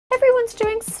everyone's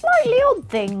doing slightly odd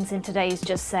things in today's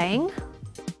Just Saying.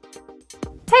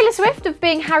 Taylor Swift, of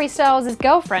being Harry Styles'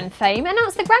 girlfriend fame,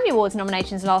 announced the Grammy Awards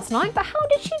nominations last night, but how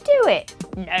did she do it?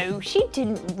 No, she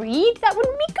didn't read, that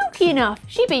wouldn't be kooky enough.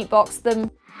 She beatboxed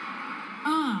them.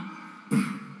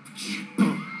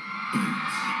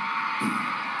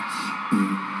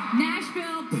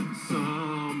 Nashville.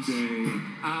 Someday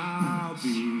I'll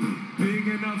be big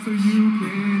enough so you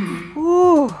can.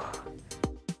 Ooh.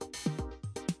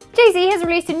 Jay-Z has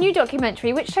released a new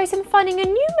documentary which shows him finding a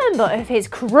new member of his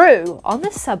crew on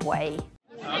the subway.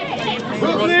 Yes.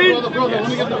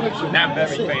 Not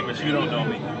very famous, you don't know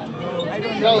me.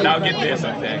 But I'll get there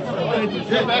someday.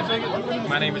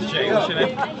 My name is Jay. What's your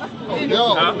name?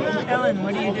 Ellen,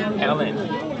 what do you do? Ellen.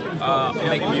 I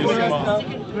make music, Mom.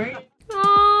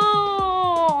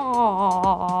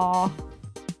 Aww.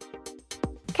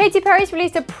 Katy Perry's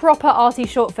released a proper arty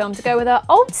short film to go with her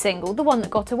old single, The One That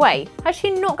Got Away. Has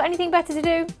she not got anything better to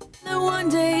do? One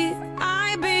day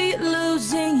I be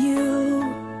losing you.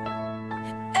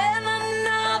 And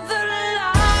another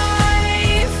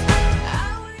life.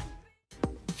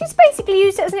 She's basically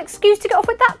used it as an excuse to get off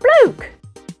with that bloke.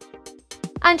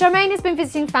 And Jahmene has been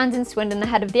visiting fans in Swindon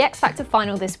ahead of the X Factor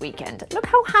final this weekend. Look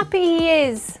how happy he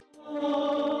is.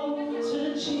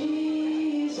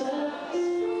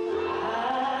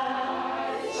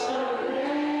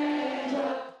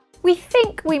 We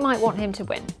think we might want him to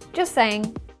win. Just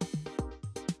saying.